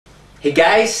Hey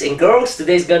guys and girls,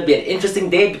 today's gonna be an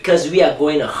interesting day because we are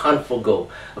going to hunt for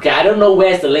gold. Okay, I don't know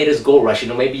where's the latest gold rush,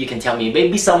 maybe you can tell me,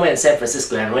 maybe somewhere in San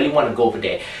Francisco, and I really want to go over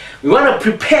there. We want to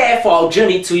prepare for our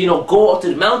journey to, go up to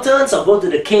the mountains or go to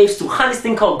the caves to hunt this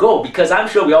thing called gold, because I'm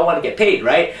sure we all want to get paid,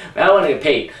 right? I want to get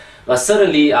paid. But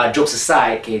certainly, jokes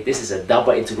aside, okay, this is a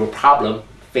double integral problem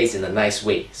faced in a nice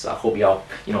way. So I hope y'all,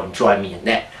 enjoy me in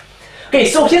that. Okay,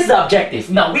 so here's the objective.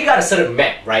 Now we got a certain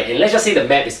map, right? And let's just say the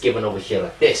map is given over here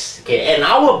like this. Okay, and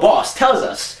our boss tells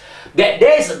us that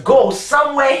there's a goal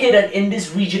somewhere hidden in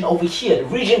this region over here. The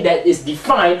region that is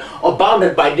defined or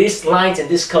bounded by these lines and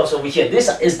these curves over here. This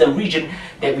is the region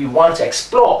that we want to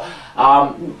explore.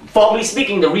 Formally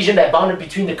speaking, the region that bounded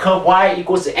between the curve y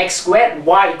equals to x squared,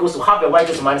 y equals to half, and y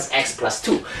equals to minus x plus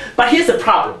 2. But here's the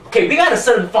problem. Okay, we got a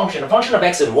certain function, a function of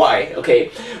x and y, okay,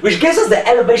 which gives us the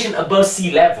elevation above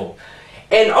sea level.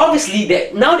 And obviously,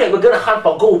 now that we're going to hunt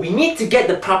for gold, we need to get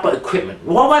the proper equipment.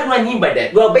 Well, what do I mean by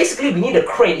that? Well, basically, we need a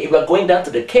crane if we're going down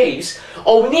to the caves,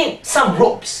 or we need some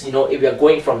ropes, if we're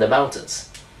going from the mountains.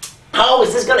 How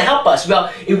is this going to help us?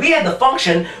 Well, if we have the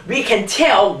function, we can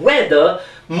tell whether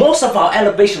most of our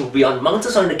elevation will be on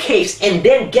mountains or in the caves, and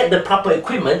then get the proper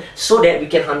equipment so that we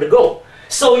can hunt the gold.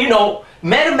 So,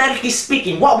 mathematically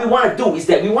speaking, what we want to do is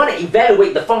that we want to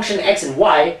evaluate the function x and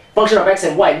y, function of x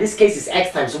and y, in this case is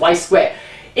x times y squared.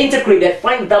 Integrate that,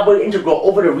 find the double integral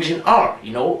over the region R,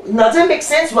 Now, does that make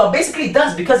sense? Well, basically it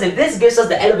does, because if this gives us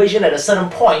the elevation at a certain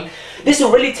point, this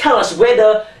will really tell us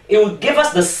whether it will give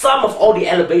us the sum of all the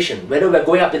elevation, whether we're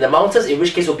going up in the mountains, in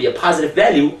which case will be a positive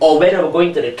value, or whether we're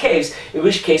going to the caves, in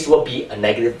which case will be a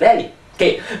negative value.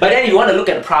 Okay, but then if you want to look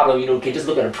at the problem, you can just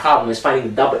look at the problem as finding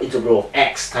the double integral of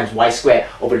x times y squared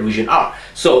over the region R.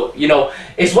 So,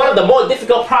 it's one of the more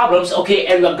difficult problems, okay,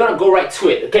 and we're going to go right to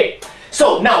it, okay.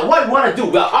 So, now, what we want to do,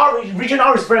 well, region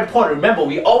R is very important. Remember,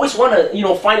 we always want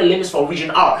to, find the limits for region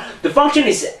R. The function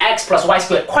is x plus y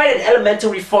squared, quite an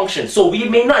elementary function, so we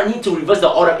may not need to reverse the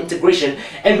order of integration,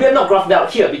 and we are not graphed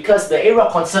out here because the area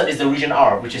of concern is the region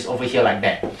R, which is over here like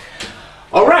that.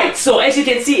 Alright, so as you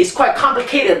can see, it's quite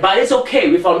complicated, but it's okay.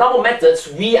 With our normal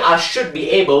methods, we should be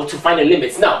able to find the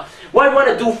limits. Now, what I want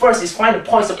to do first is find the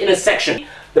points of intersection.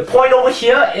 The point over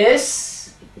here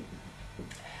is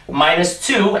minus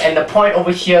 2, and the point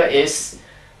over here is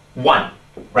 1.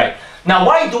 Right? Now,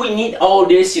 why do we need all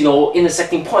this,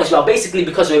 intersecting points? Well, basically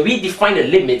because when we define the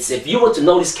limits, if you were to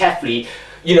notice carefully,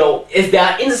 if there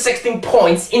are intersecting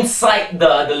points inside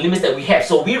the limits that we have.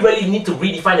 So we really need to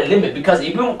redefine the limit, because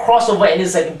if we cross over an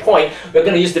intersecting point, we're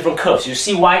going to use different curves. You'll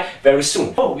see why very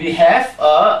soon. So we have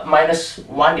minus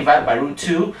 1 divided by root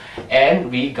 2,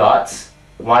 and we got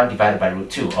 1 divided by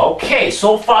root 2. Okay,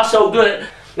 so far so good.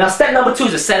 Now step number 2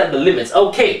 is to set up the limits.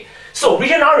 Okay, so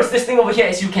region R is this thing over here,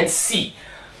 as you can see.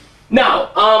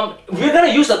 Now, we're going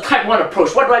to use a type 1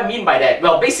 approach. What do I mean by that?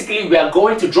 Well, basically, we are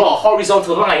going to draw a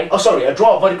horizontal line,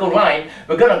 draw a vertical line.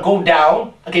 We're going to go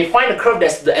down, okay, find a curve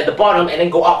that's at the bottom, and then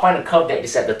go up, find a curve that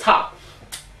is at the top.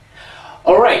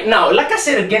 Alright, now, like I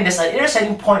said again, there's an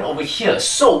intersecting point over here.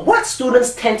 So, what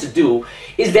students tend to do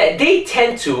is that they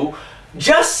tend to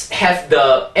just have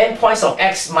the endpoints of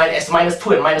x minus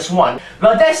 2 and minus 1.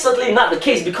 Well, that's certainly not the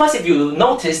case, because if you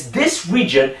notice, this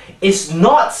region is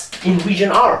not in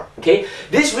region R. Okay,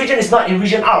 this region is not in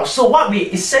region R. So what we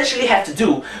essentially have to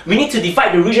do, we need to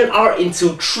divide the region R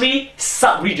into 3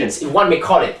 sub-regions, if one may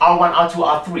call it R1,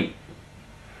 R2, R3.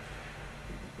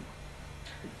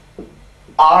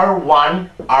 R1,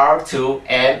 R2,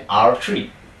 and R3.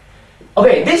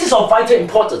 Okay, this is of vital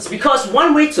importance, because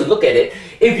one way to look at it,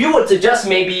 if you were to just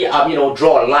maybe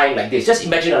draw a line like this, just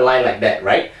imagine a line like that,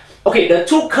 right? Okay, the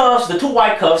two curves, the two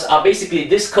y curves are basically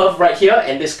this curve right here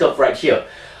and this curve right here.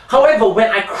 However,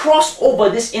 when I cross over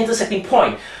this intersecting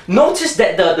point, notice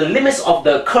that the limits of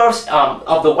the curves,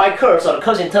 of the y curves, or the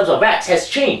curves in terms of x, has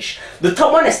changed. The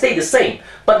top one has stayed the same,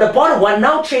 but the bottom one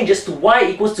now changes to y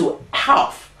equals to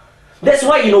half. That's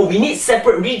why, we need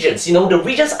separate regions. The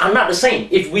regions are not the same.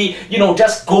 If we,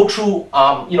 just go through,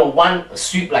 one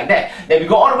sweep like that, then we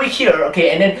go all the way here,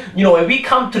 okay, and then, when we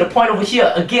come to the point over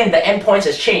here, again, the endpoints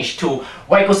has changed to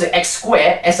y equals to x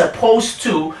squared as opposed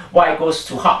to y equals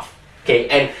to half, okay,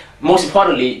 and most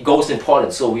importantly, goal is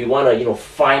important, so we want to,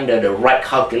 find the right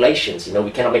calculations, we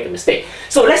cannot make a mistake.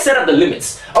 So let's set up the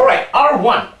limits. Alright,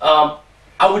 R1,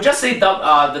 I would just say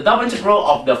the double integral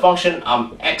of the function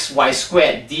xy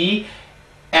squared dy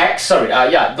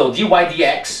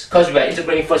dx, because we are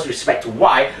integrating first with respect to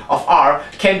y of r,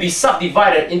 can be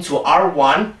subdivided into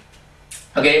R1,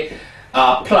 okay,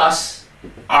 plus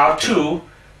R2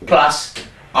 plus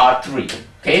R3.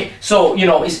 Okay, so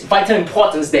it's vital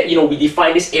importance that we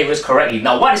define these areas correctly.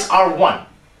 Now, what is R1?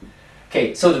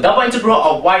 Okay, so the double integral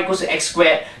of y equals to x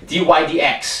squared dy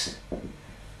dx.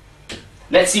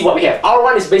 Let's see what we have.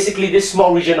 R1 is basically this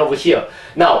small region over here.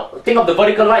 Now, think of the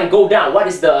vertical line, go down. What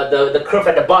is the curve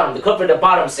at the bottom? The curve at the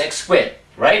bottom is x squared,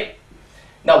 right?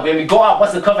 Now, when we go up,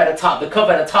 what's the curve at the top? The curve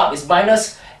at the top is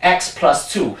minus x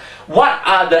plus 2. What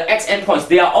are the x endpoints?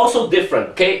 They are also different,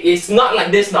 okay? It's not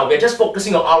like this now. We're just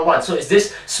focusing on R1. So it's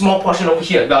this small portion over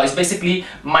here. Well, it's basically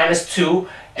minus 2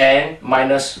 and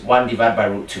minus 1 divided by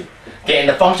root 2. Okay, and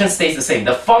the function stays the same.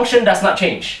 The function does not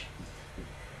change.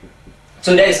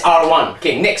 So that is R1.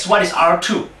 Okay, next, what is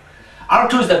R2?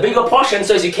 R2 is the bigger portion,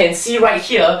 so as you can see right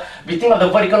here, we think of the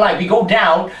vertical line, we go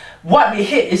down. What we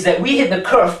hit is that we hit the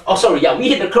curve, we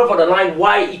hit the curve of the line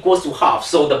y equals to half.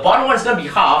 So the bottom one is going to be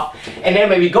half, and then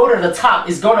when we go to the top,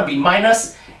 it's going to be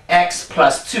minus x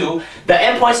plus 2. The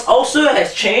endpoints also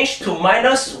has changed to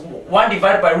minus 1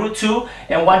 divided by root 2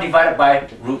 and 1 divided by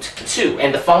root 2.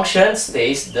 And the function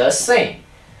stays the same,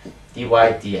 dy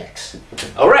dx.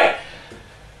 Alright.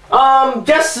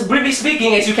 Just briefly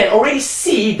speaking, as you can already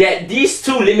see that these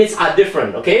two limits are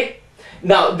different, okay?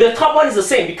 Now, the top one is the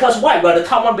same, because why? Well, the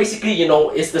top one basically, you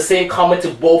know, is the same common to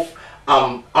both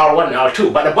R1 and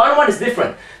R2, but the bottom one is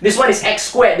different. This one is x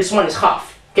squared, this one is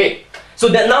half, okay? So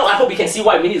that now I hope you can see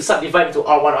why we need to subdivide into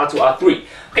R1, R2, R3.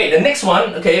 Okay, the next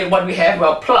one, okay, what we have,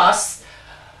 well, plus,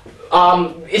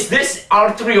 is this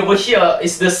R3 over here,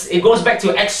 is this, it goes back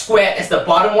to x squared as the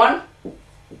bottom one.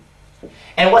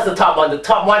 And what's the top one? The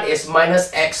top one is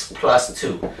minus x plus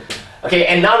 2. Okay,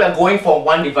 and now we're going from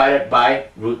 1 divided by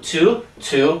root 2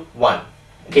 to 1.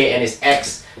 Okay, and it's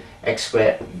x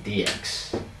squared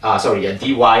dx.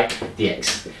 Dy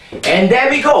dx. And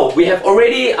there we go. We have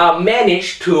already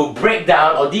managed to break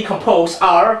down or decompose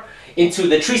R into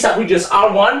the three subregions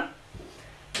R1,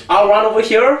 R1 over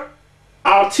here,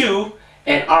 R2,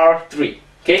 and R3.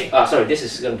 Okay, this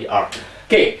is going to be R.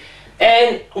 Okay.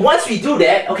 And once we do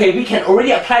that, okay, we can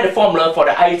already apply the formula for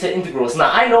the iota integrals.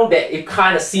 Now, I know that it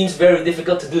kind of seems very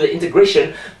difficult to do the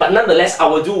integration, but nonetheless, I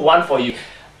will do one for you.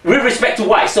 With respect to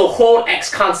y, so hold x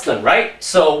constant, right?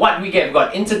 So what we get, we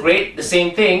got integrate, the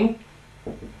same thing.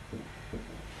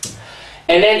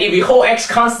 And then if we hold x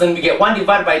constant, we get 1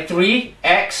 divided by 3,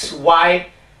 x, y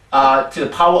to the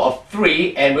power of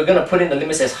 3, and we're going to put in the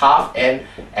limits as half and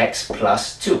x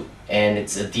plus 2. And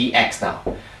it's a dx now.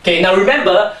 Okay, now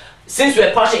remember, since we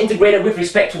are partially integrated with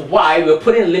respect to y, we're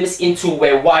putting the limits into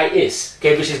where y is,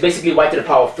 okay, which is basically y to the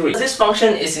power of 3. This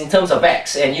function is in terms of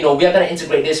x, and you know we are going to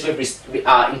integrate this with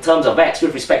in terms of x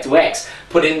with respect to x.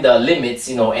 Put in the limits,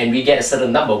 you know, and we get a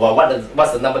certain number. Well,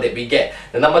 what's the number that we get?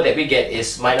 The number that we get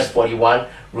is minus 41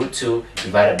 root 2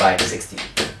 divided by 60.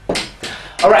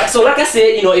 Alright, so like I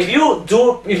said, you know, if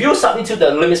you substitute the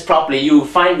limits properly, you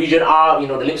find region R, you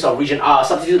know, the limits of region R,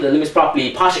 substitute the limits properly,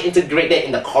 partially integrate that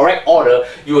in the correct order,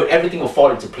 everything will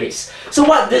fall into place. So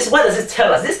what does this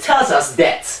tell us? This tells us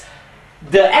that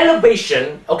the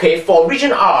elevation, okay, for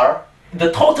region R, the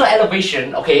total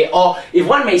elevation, okay, or if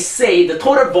one may say, the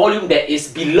total volume that is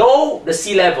below the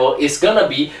sea level is gonna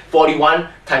be 41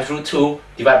 times root 2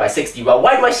 divided by 60. Well,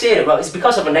 why do I say that? Well, it's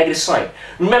because of a negative sign.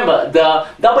 Remember, the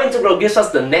double integral gives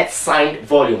us the net sign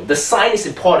volume. The sign is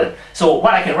important. So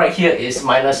what I can write here is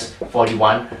minus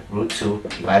 41 root 2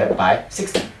 divided by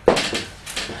 60.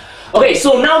 Okay,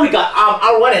 so now we got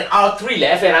R1 and R3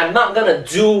 left, and I'm not gonna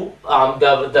do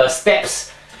the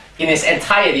steps in its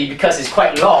entirety because it's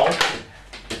quite long.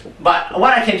 But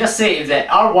what I can just say is that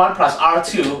R1 plus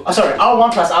R2,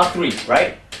 R1 plus R3,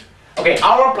 right? Okay,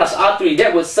 R1 plus R3,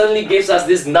 that would suddenly gives us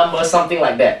this number, something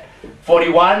like that.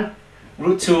 41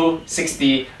 root 2,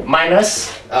 60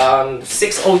 minus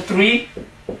 603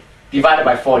 divided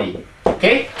by 40.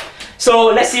 Okay? So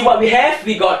let's see what we have.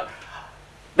 We got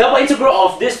double integral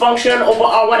of this function over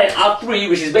R1 and R3,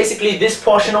 which is basically this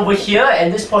portion over here,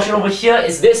 and this portion over here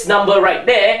is this number right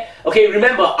there. Okay,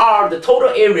 remember R, the total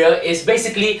area, is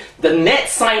basically the net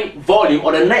sign volume,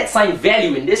 or the net sign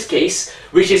value in this case,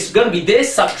 which is going to be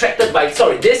this subtracted by,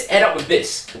 this add up with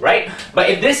this, right? But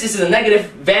if this is a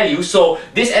negative value, so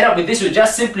this add up with this will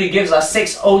just simply gives us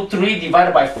 603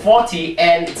 divided by 40,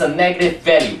 and it's a negative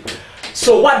value.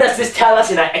 So what does this tell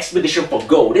us in our expedition for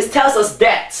gold? This tells us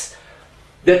that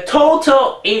the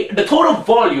total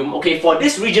volume, okay, for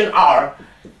this region R,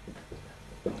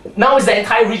 now is the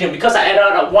entire region, because I added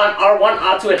up R1,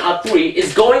 R2, and R3,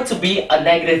 is going to be a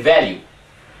negative value,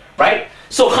 right?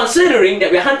 So considering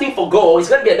that we're hunting for gold, it's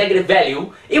going to be a negative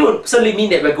value, it would certainly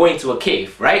mean that we're going to a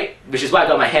cave, right? Which is why I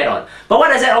got my hat on. But what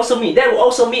does that also mean? That will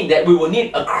also mean that we will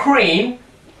need a crane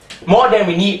more than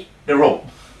we need the rope.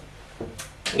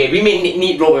 Okay, we may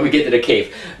need rope when we get to the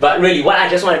cave, but really what I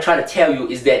just want to try to tell you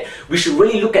is that we should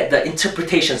really look at the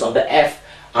interpretations of the F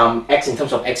x in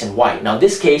terms of x and y. Now in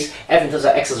this case, f in terms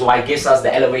of x and y gives us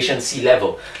the elevation sea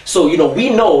level. So we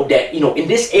know that in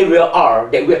this area R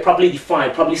that we have properly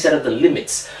defined, properly set up the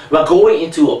limits. We're going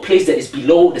into a place that is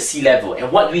below the sea level,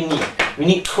 and what we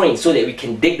need cranes so that we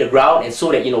can dig the ground, and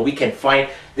so that we can find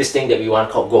this thing that we want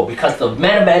to call go, because the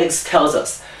mathematics tells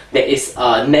us that it's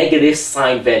a negative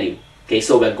sign value. Okay,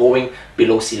 so we're going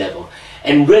below sea level.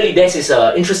 And really, this is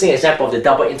an interesting example of the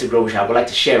double integral which I would like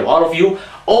to share with all of you.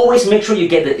 Always make sure you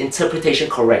get the interpretation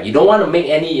correct. You don't want to make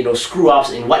any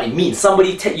screw-ups in what it means.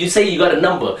 You say you got a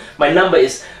number. My number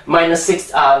is minus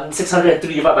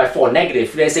 603 divided by 4,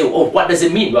 negative. They say, oh, what does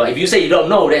it mean? Well, if you say you don't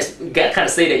know, that's kind of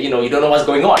say that you don't know what's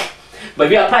going on. But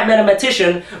if you're a applied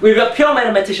mathematician, if you're a pure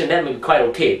mathematician, that may be quite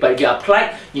okay. But if you're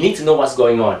applied, you need to know what's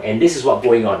going on. And this is what's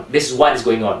going on. This is what is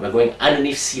going on. We're going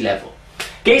underneath sea level.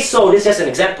 Okay, so this is just an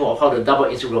example of how the double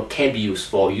integral can be used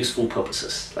for useful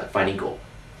purposes, like finding goal.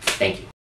 Thank you.